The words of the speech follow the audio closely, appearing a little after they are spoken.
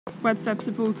What's up,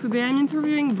 people? Today I'm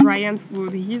interviewing Bryant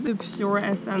Wood. He's the pure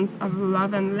essence of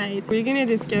love and light. We're gonna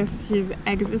discuss his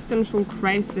existential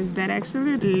crisis that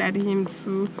actually led him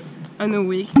to an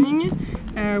awakening.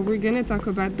 We're gonna talk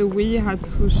about the way he had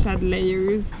to shed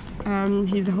layers,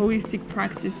 his holistic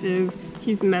practices,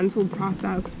 his mental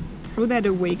process through that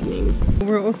awakening.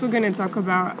 We're also gonna talk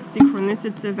about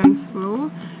synchronicities and flow,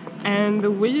 and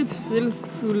the way it feels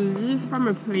to live from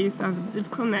a place of deep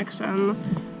connection,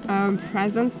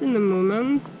 presence in the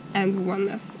moment, and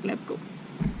oneness. Let's go.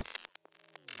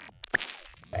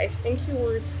 I think you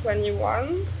were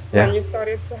 21 when you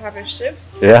started to have a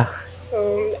shift. Yeah.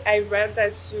 So I read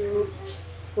that you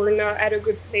were not at a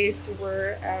good place. You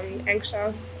were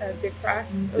anxious,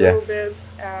 depressed a little bit.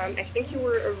 I think you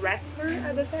were a wrestler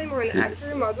at the time, or an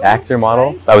actor, model. Actor,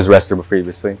 model. Right? I was wrestler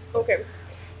previously. Okay.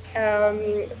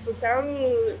 So tell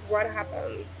me what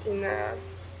happened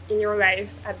in your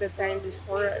life at the time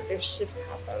before the shift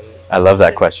happened. I love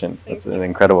that question. That's an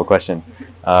incredible question.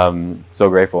 So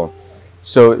grateful.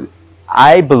 So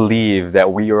I believe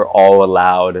that we are all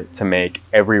allowed to make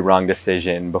every wrong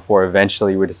decision before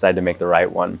eventually we decide to make the right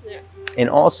one. Yeah. And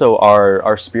also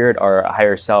our spirit, our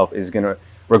higher self is going to,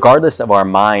 regardless of our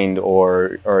mind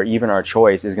or even our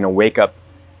choice, is going to wake up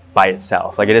by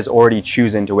itself. Like, it is already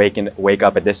choosing to wake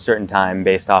up at this certain time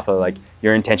based off of like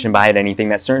your intention behind anything.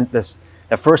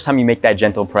 The first time you make that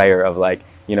gentle prayer of like,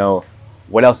 you know,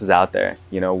 what else is out there?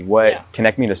 You know,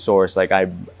 connect me to source. Like,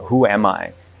 who am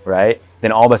I? Right?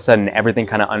 Then all of a sudden everything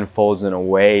kind of unfolds in a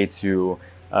way to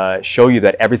show you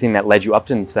that everything that led you up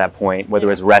to that point,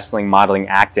 whether it's wrestling, modeling,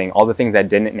 acting, all the things that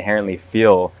didn't inherently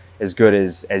feel as good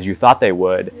as you thought they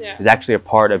would, is actually a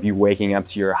part of you waking up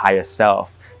to your highest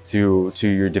self, to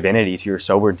your divinity, to your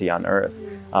sovereignty on earth,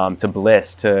 to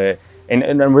bliss, to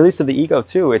and a release of the ego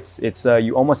too. It's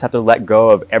you almost have to let go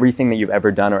of everything that you've ever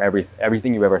done or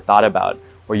everything you've ever thought about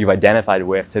or you've identified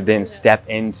with, to then step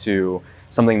into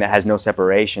something that has no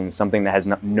separation, something that has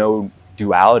no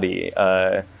duality,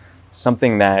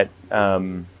 something that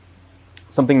you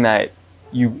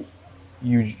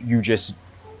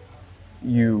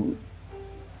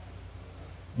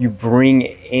bring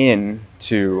in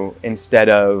to, instead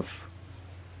of,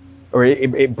 or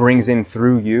it brings in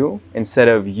through you instead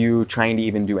of you trying to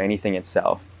even do anything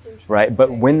itself, right?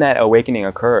 But when that awakening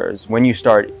occurs, when you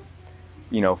start,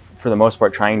 you know, for the most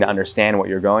part, trying to understand what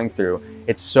you're going through,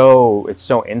 it's so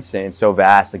instant, it's so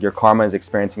vast. Like, your karma is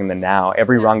experiencing in the now.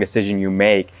 Every wrong decision you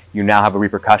make, you now have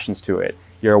repercussions to it.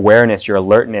 Your awareness, your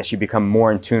alertness, you become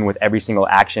more in tune with every single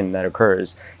action that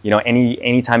occurs. You know,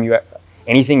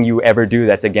 anything you ever do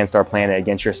that's against our planet,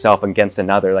 against yourself, against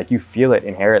another, like, you feel it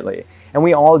inherently. And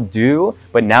we all do,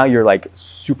 but now you're like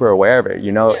super aware of it.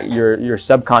 You know, your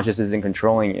subconscious isn't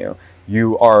controlling you.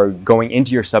 You are going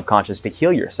into your subconscious to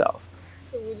heal yourself.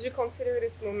 So would you consider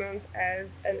this moment as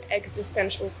an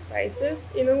existential crisis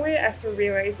in a way, after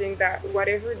realizing that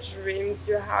whatever dreams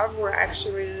you have were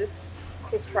actually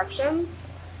constructions?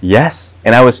 Yes.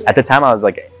 And at the time I was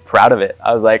like proud of it.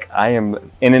 I was like, I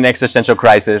am in an existential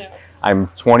crisis. Yeah. I'm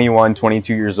 21,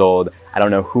 22 years old. I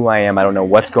don't know who I am. I don't know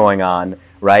what's going on,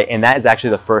 right? And that is actually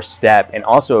the first step, and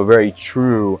also a very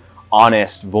true,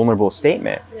 honest, vulnerable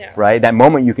statement, right? That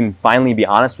moment you can finally be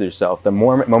honest with yourself. The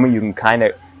moment you can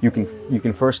you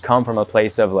can first come from a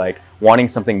place of like wanting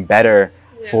something better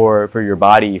for your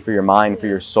body, for your mind, for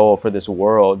your soul, for this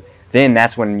world. Then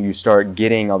that's when you start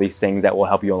getting all these things that will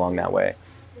help you along that way.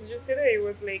 Did you say that it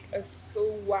was like a so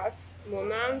what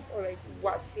moment, or like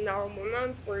what's now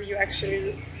moment, where you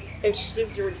actually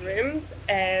achieved your dreams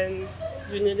and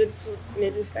you needed to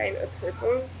maybe find a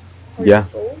purpose for your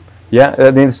soul? Yeah,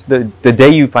 I mean, the day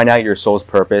you find out your soul's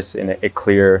purpose in a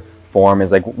clear form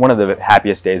is like one of the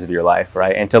happiest days of your life,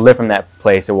 right? And to live from that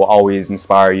place, it will always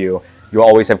inspire you. You'll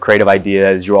always have creative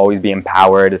ideas. You'll always be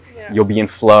empowered. You'll be in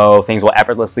flow. Things will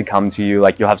effortlessly come to you.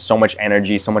 Like, you'll have so much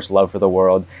energy, so much love for the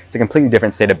world. It's a completely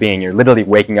different state of being. You're literally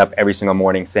waking up every single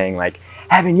morning saying like,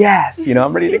 heaven, yes, you know,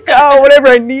 I'm ready to go, whatever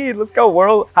I need. Let's go,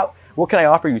 world. What can I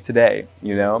offer you today?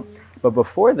 You know? But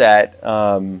before that,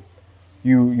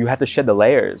 you have to shed the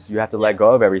layers. You have to let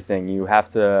go of everything. You have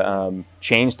to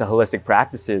change to holistic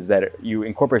practices that you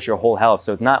incorporate your whole health.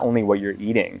 So it's not only what you're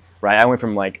eating, right? I went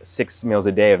from like 6 meals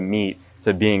a day of meat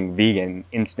to being vegan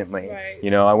instantly. You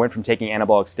know, I went from taking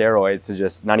anabolic steroids to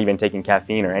just not even taking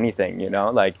caffeine or anything, you know?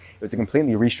 Like, it was a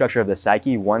completely restructure of the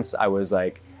psyche once I was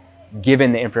like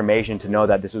given the information to know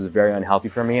that this was very unhealthy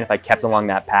for me. And if I kept along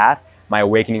that path, my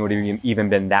awakening would have even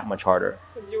been that much harder.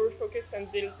 Because you were focused on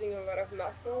building a lot of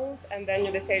muscles, and then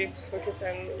you decided to focus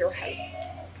on your health.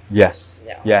 Yes.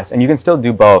 Yes. And you can still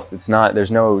do both. It's not, there's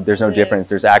no difference.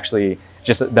 There's actually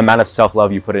just the amount of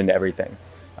self-love you put into everything.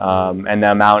 and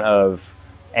the amount of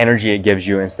energy it gives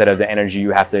you instead of the energy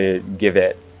you have to give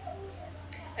it.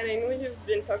 And I know you've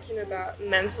been talking about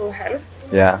mental health.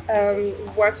 Yeah.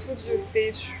 What would you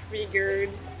say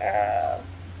triggered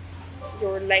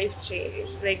your life change?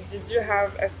 Like, did you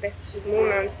have a specific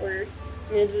moment where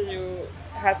maybe you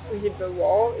had to hit the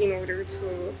wall in order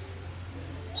to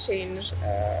change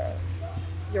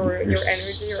your energy, your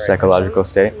psychological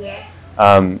attention? state?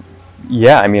 Yeah.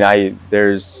 Yeah, I mean,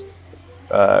 there's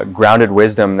grounded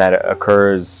wisdom that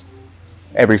occurs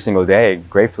every single day,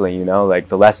 gratefully, you know, like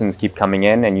the lessons keep coming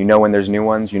in, and you know when there's new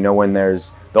ones, you know when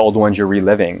there's the old ones you're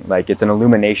reliving. Like, it's an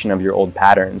illumination of your old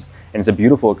patterns, and it's a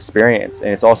beautiful experience,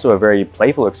 and it's also a very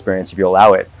playful experience if you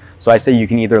allow it. So I say you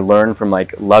can either learn from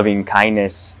like loving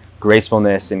kindness,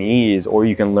 gracefulness, and ease, or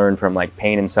you can learn from like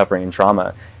pain and suffering and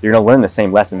trauma. You're gonna learn the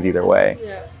same lessons either way.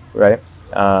 Yeah. Right?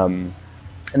 And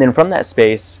then from that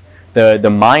space, the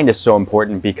mind is so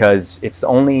important because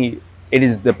it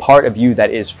is the part of you that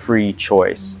is free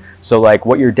choice. So like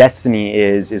what your destiny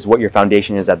is what your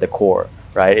foundation is at the core,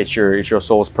 right? It's your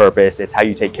soul's purpose. It's how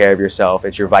you take care of yourself.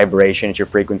 It's your vibration. It's your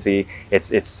frequency. It's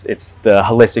the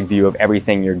holistic view of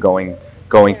everything you're going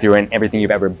through and everything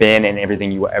you've ever been and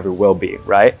everything you ever will be,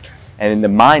 right? And then the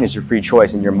mind is your free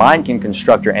choice, and your mind can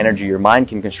construct your energy. Your mind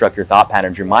can construct your thought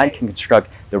patterns. Your mind can construct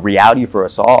the reality for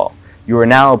us all. You are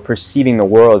now perceiving the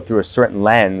world through a certain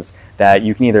lens that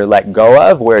you can either let go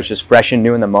of, where it's just fresh and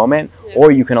new in the moment,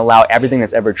 or you can allow everything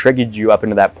that's ever triggered you up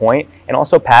into that point, and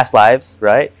also past lives,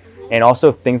 right? And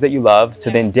also things that you love to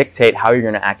then dictate how you're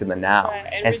going to act in the now.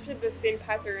 And repeat the same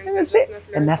patterns.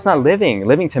 And that's not living.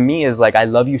 Living to me is like, I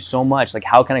love you so much. Like,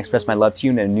 how can I express my love to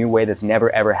you in a new way that's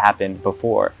never ever happened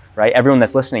before, right? Everyone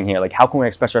that's listening here, like, how can we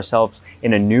express ourselves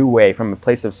in a new way from a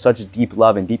place of such deep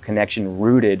love and deep connection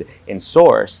rooted in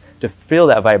source, to feel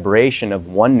that vibration of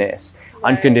oneness,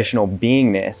 unconditional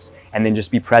beingness, and then just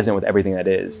be present with everything that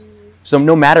is. So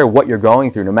no matter what you're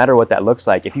going through, no matter what that looks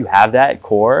like, if you have that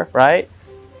core, right?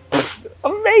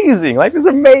 Amazing. Life is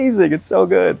amazing. It's so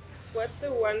good. What's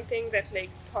the one thing that like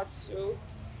taught you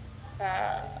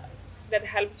that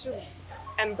helped you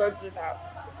embody that,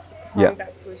 become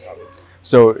that person?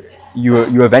 So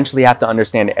you eventually have to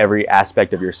understand every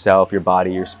aspect of yourself, your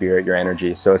body, your spirit, your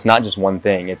energy. So it's not just one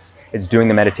thing. It's doing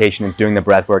the meditation, it's doing the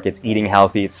breath work, it's eating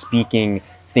healthy, it's speaking,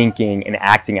 thinking, and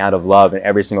acting out of love in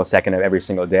every single second of every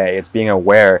single day. It's being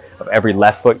aware of every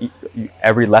left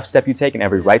step you take and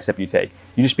every right step you take.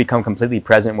 You just become completely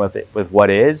present with what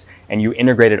is, and you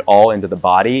integrate it all into the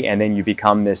body, and then you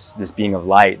become this being of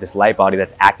light, this light body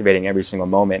that's activating every single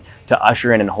moment to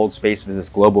usher in and hold space for this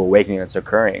global awakening that's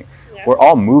occurring. Yeah. We're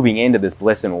all moving into this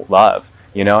bliss and love,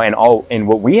 you know, and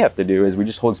what we have to do is we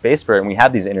just hold space for it, and we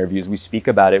have these interviews, we speak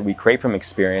about it, we create from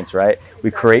experience, right?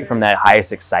 We create from that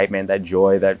highest excitement, that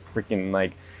joy, that freaking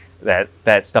like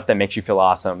that stuff that makes you feel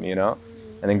awesome, you know?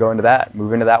 And then go into that,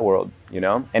 move into that world, you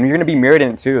know? And you're gonna be mirrored in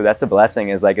it too. That's the blessing,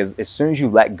 is like as soon as you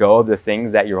let go of the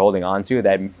things that you're holding on to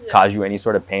that cause you any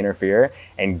sort of pain or fear,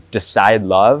 and decide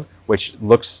love, which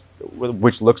looks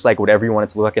like whatever you want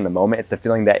it to look like in the moment. It's the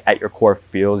feeling that at your core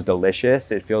feels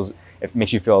delicious. It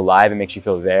makes you feel alive, it makes you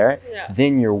feel there. Yeah.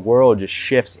 Then your world just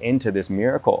shifts into this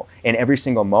miracle in every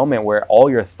single moment, where all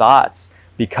your thoughts,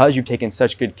 because you've taken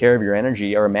such good care of your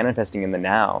energy, are manifesting in the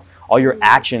now. All your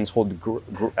actions hold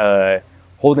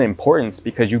an importance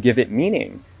because you give it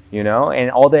meaning, you know,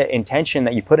 and all the intention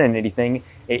that you put in anything,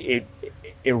 it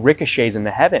ricochets in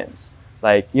the heavens.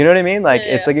 Like, you know what I mean? Like,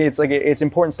 it's it's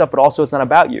important stuff, but also it's not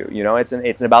about you, you know,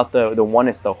 it's about the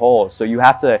oneness, the whole. So you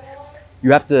have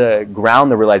to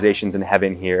ground the realizations in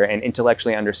heaven here and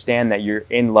intellectually understand that you're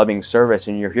in loving service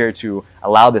and you're here to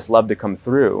allow this love to come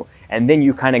through. And then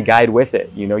you kind of guide with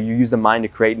it. You know, you use the mind to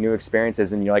create new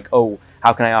experiences, and you're like, oh,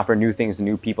 how can I offer new things to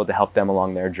new people to help them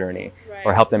along their journey,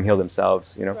 or help them heal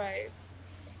themselves, you know? Right.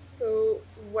 So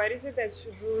what is it that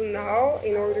you do now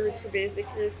in order to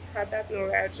basically spread that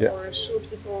knowledge or show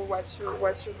people what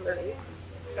you've learned?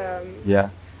 Yeah.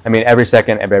 I mean, every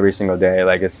second of every single day,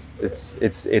 like it's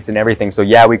in everything. So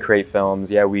yeah, we create films.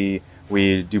 Yeah, we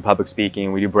do public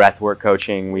speaking. We do breath work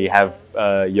coaching. We have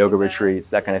yoga retreats,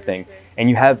 that kind of thing. And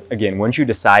you have, again, once you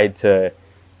decide to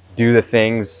do the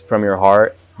things from your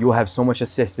heart, you will have so much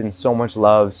assistance, so much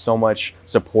love, so much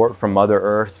support from Mother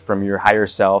Earth, from your higher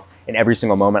self in every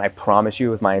single moment. I promise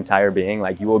you, with my entire being,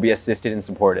 like, you will be assisted and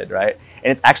supported, right?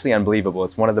 And it's actually unbelievable.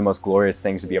 It's one of the most glorious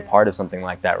things to be a part of something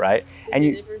like that, right? And the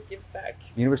universe gives back.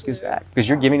 The universe gives back because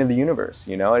you're giving to the universe,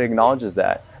 you know? It acknowledges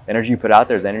that. The energy you put out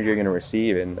there is the energy you're going to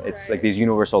receive. And it's like these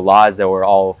universal laws that we're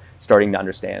all starting to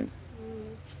understand.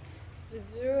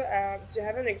 Do you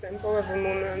have an example of a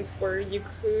moment where you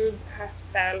could have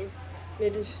felt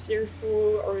maybe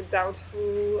fearful or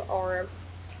doubtful or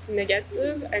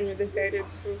negative, and you decided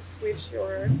to switch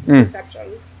your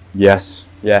perception. Yes,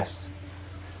 yes.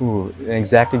 Ooh, an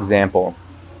exact example.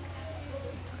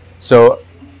 So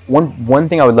one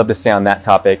thing I would love to say on that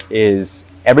topic is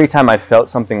every time I felt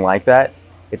something like that,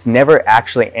 it's never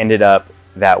actually ended up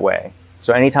that way.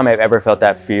 So anytime I've ever felt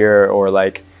that fear or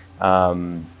like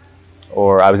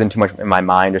or I was in too much in my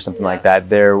mind or something like that,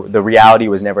 the reality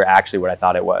was never actually what I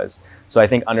thought it was. So I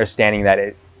think understanding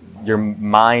that your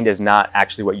mind is not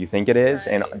actually what you think it is,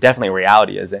 and definitely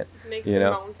reality isn't. Makes a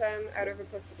mountain out of a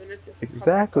possibility to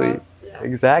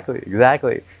exactly,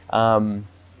 exactly.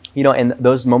 You know, and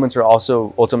those moments are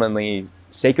also ultimately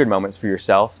sacred moments for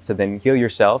yourself to then heal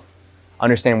yourself,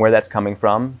 understand where that's coming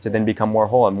from, to then become more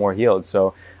whole and more healed.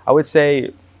 So I would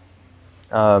say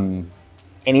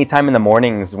anytime in the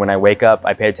mornings when I wake up,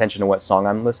 I pay attention to what song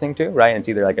I'm listening to, right? And it's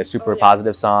either like a super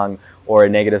positive song or a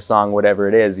negative song, whatever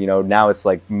it is. You know, now it's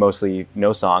like mostly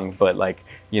no song, but like,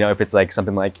 you know, if it's like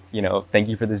something like, you know, thank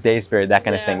you for this day, Spirit, that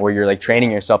kind of thing, where you're like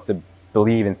training yourself to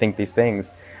believe and think these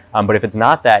things. But if it's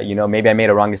not that, you know, maybe I made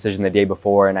a wrong decision the day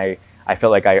before and I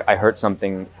felt like I hurt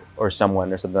something or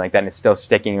someone or something like that, and it's still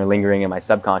sticking or lingering in my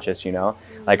subconscious, you know,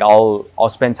 like I'll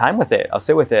spend time with it. I'll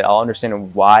sit with it. I'll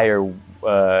understand why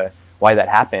that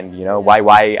happened, you know,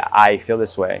 why I feel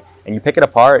this way. And you pick it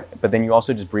apart, but then you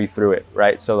also just breathe through it,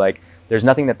 right? So like, there's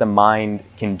nothing that the mind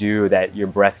can do that your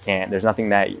breath can't. There's nothing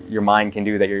that your mind can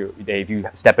do that if you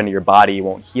step into your body, it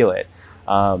won't heal it.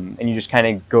 And you just kind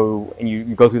of go and you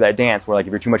go through that dance where like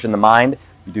if you're too much in the mind,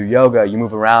 you do yoga, you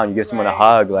move around, you give someone a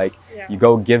hug, like you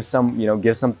go give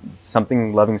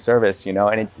something loving service, you know,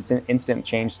 and it's an instant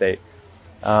change state.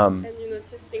 And you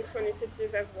notice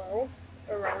synchronicities as well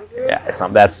around you. Yeah,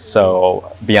 that's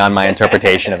so beyond my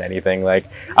interpretation of anything. Like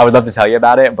I would love to tell you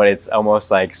about it, but it's almost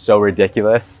like so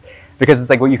ridiculous. Because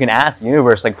it's like what you can ask the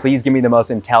universe, like, please give me the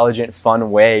most intelligent, fun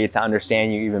way to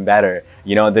understand you even better,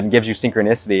 you know, and then gives you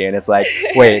synchronicity. And it's like,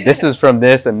 wait, this is from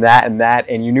this and that,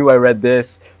 and you knew I read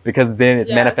this because then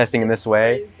it's manifesting in this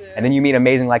way. Crazy. And then you meet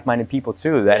amazing like-minded people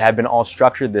too that have been all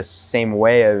structured this same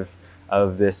way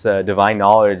of this divine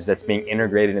knowledge that's being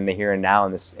integrated in the here and now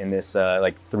in this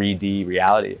like 3D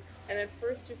reality. And at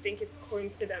first you think it's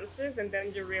coincidences, and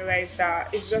then you realize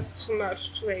that it's just too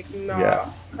much to like not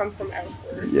come from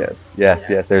elsewhere. Yes.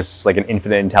 There's like an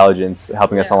infinite intelligence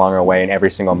helping us along our way in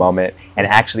every single moment. And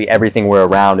actually everything we're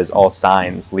around is all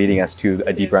signs leading us to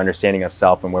a deeper understanding of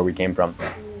self and where we came from.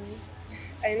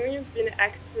 I know you've been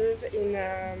active in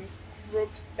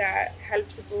groups that help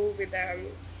people with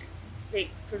like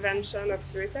prevention of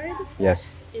suicide.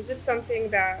 Yes. Is it something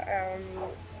that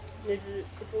maybe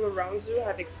people around you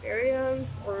have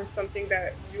experienced, or something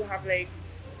that you have like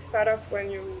start off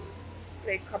when you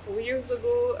like a couple of years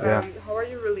ago? How are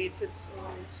you related to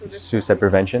this suicide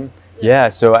prevention?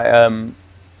 So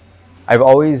I've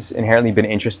always inherently been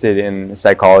interested in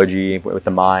psychology with the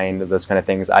mind, those kind of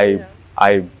things. I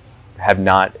have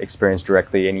not experienced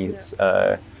directly any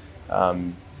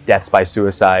deaths by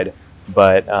suicide,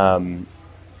 but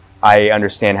I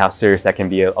understand how serious that can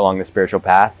be along the spiritual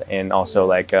path, and also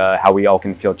like how we all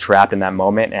can feel trapped in that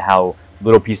moment, and how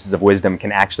little pieces of wisdom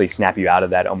can actually snap you out of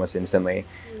that almost instantly.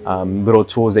 Little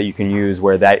tools that you can use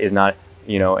where that is not,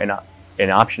 you know,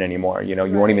 an option anymore. You know,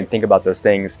 you won't even think about those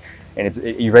things, and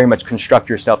you very much construct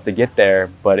yourself to get there,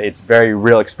 but it's very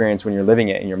real experience when you're living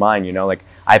it in your mind. You know, like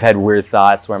I've had weird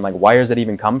thoughts where I'm like, why does that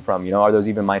even come from? You know, are those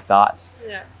even my thoughts?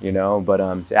 You know, but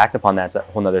to act upon that's a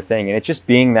whole nother thing. And it's just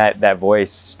being that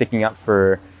voice, sticking up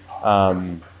for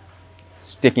every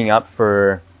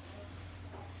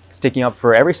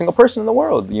single person in the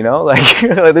world, you know, like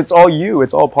it's all you,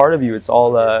 it's all part of you, it's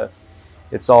all if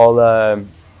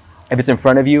it's in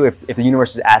front of you, if the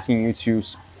universe is asking you to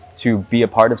be a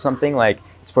part of something, like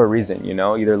it's for a reason, you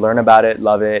know, either learn about it,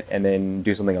 love it, and then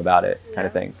do something about it, kind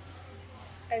of thing.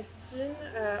 I've seen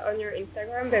on your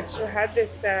Instagram that you had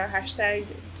this hashtag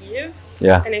give,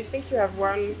 and I think you have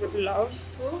one with love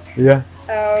too.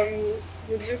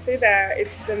 Would you say that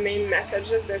it's the main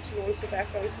messages that you want to pass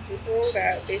on to people,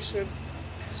 that they should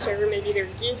share maybe their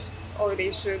gifts, or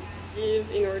they should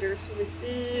give in order to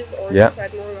receive, or to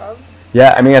spread more love?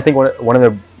 I mean, I think one of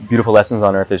the beautiful lessons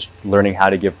on earth is learning how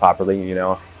to give properly. You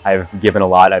know, I've given a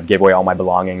lot. I've gave away all my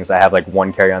belongings. I have like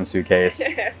one carry-on suitcase.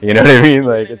 You know what I mean?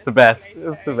 Like it's the best.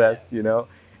 It's the best. You know.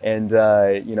 And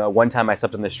you know, one time I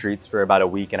slept on the streets for about a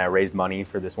week, and I raised money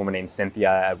for this woman named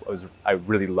Cynthia. I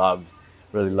really loved.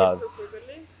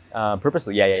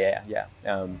 Purposely,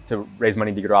 to raise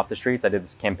money to get her off the streets. I did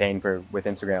this campaign with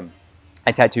Instagram.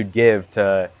 I tattooed "Give"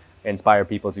 to inspire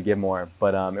people to give more,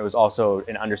 but it was also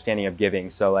an understanding of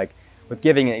giving. So like with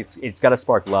giving, it's got to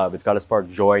spark love. It's got to spark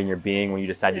joy in your being when you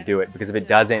decide to do it. Because if it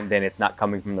doesn't, then it's not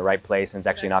coming from the right place and it's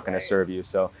actually not going to serve you.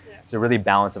 So it's a really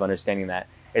balance of understanding that.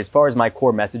 As far as my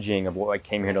core messaging of what I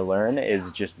came here to learn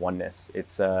is just oneness.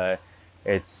 It's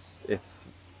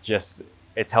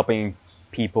helping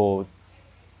people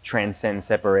transcend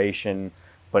separation,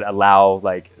 but allow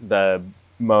like the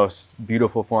most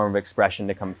beautiful form of expression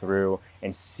to come through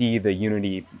and see the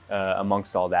unity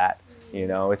amongst all that. You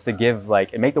know, it's to give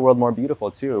like and make the world more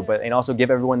beautiful too, but and also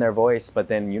give everyone their voice, but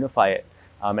then unify it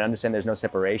and understand there's no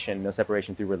separation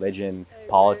through religion,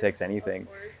 politics, anything.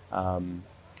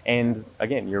 And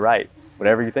again, you're right.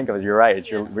 Whatever you think of, you're right.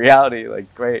 It's your reality.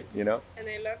 Like, great, you know. And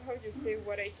I love how you say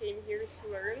what I came here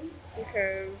to learn,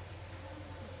 because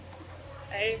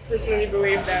I personally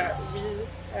believe that we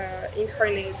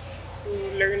incarnate to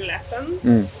learn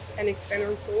lessons and expand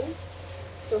our soul.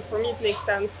 So for me, it makes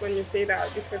sense when you say that,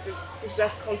 because it's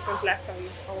just constant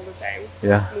lessons all the time.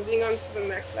 Yeah. Moving on to the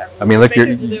next level. I mean, look,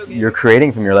 you're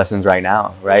creating from your lessons right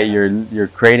now, right? You're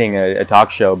creating a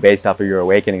talk show based off of your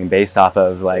awakening, based off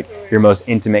of like your most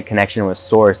intimate connection with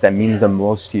Source that means the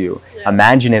most to you.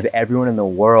 Imagine if everyone in the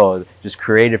world just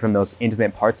created from those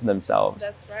intimate parts of themselves.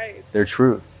 That's right. Their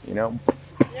truth, you know?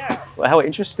 Yeah. Well, how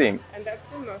interesting. And that's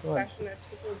the most passionate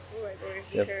people too, I believe,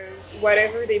 because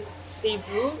whatever they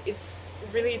do, it's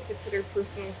related to their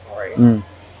personal story.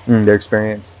 Their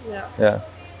experience. Yeah.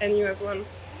 And you as well.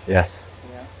 Yes.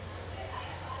 Yeah.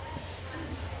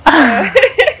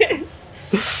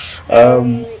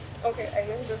 Okay, I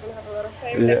know he doesn't have a lot of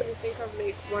time. Let me think of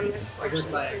like one last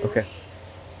question. Okay.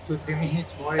 2-3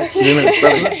 minutes more. 3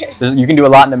 minutes. You can do a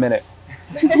lot in a minute.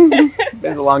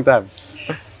 It's a long time.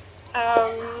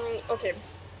 Okay.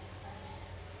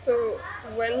 So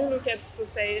when you look at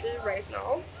society right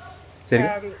now,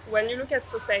 when you look at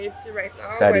society right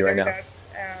now, whether that's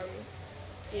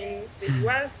in the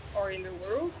US or in the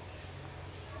world,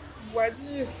 what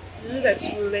do you see that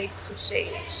you would like to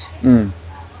change?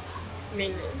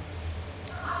 Mainly.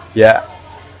 Yeah,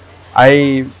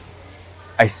 I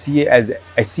see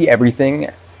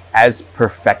everything as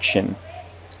perfection,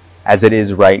 as it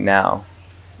is right now.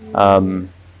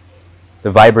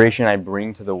 The vibration I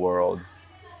bring to the world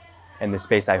and the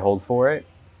space I hold for it,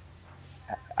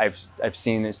 I've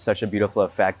seen such a beautiful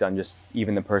effect on just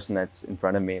even the person that's in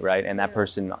front of me, right? And that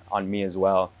person on me as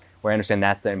well, where I understand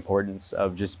that's the importance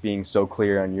of just being so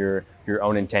clear on your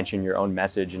own intention, your own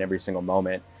message in every single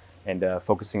moment, and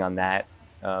focusing on that,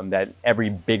 that every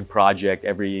big project,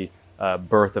 every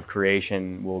birth of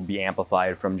creation will be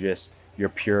amplified from just your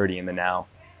purity in the now.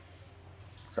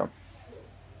 So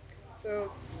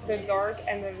the dark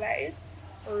and the light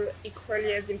are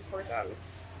equally as important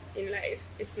in life.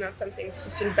 It's not something to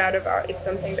feel bad about. It's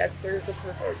something that serves a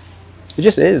purpose. It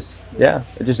just is. Yeah,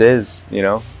 it just is, you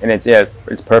know. And it's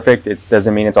perfect. It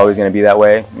doesn't mean it's always going to be that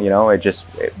way, you know.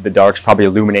 The dark's probably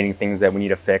illuminating things that we need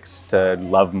to fix to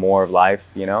love more of life,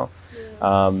 you know.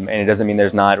 And it doesn't mean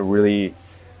there's not really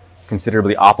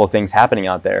considerably awful things happening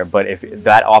out there, but if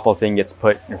that awful thing gets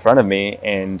put in front of me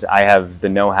and I have the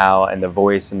know-how and the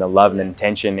voice and the love and the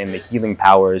intention and the healing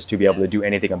powers to be able to do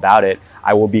anything about it,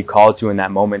 I will be called to in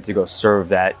that moment to go serve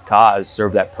that cause,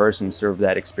 serve that person, serve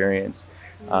that experience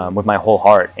with my whole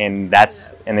heart. And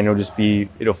then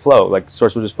it'll flow, like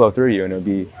Source will just flow through you, and it'll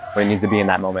be what it needs to be in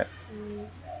that moment.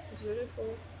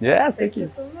 Beautiful. Yeah, thank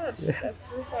you so much. That's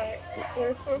perfect.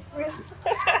 You're so sweet.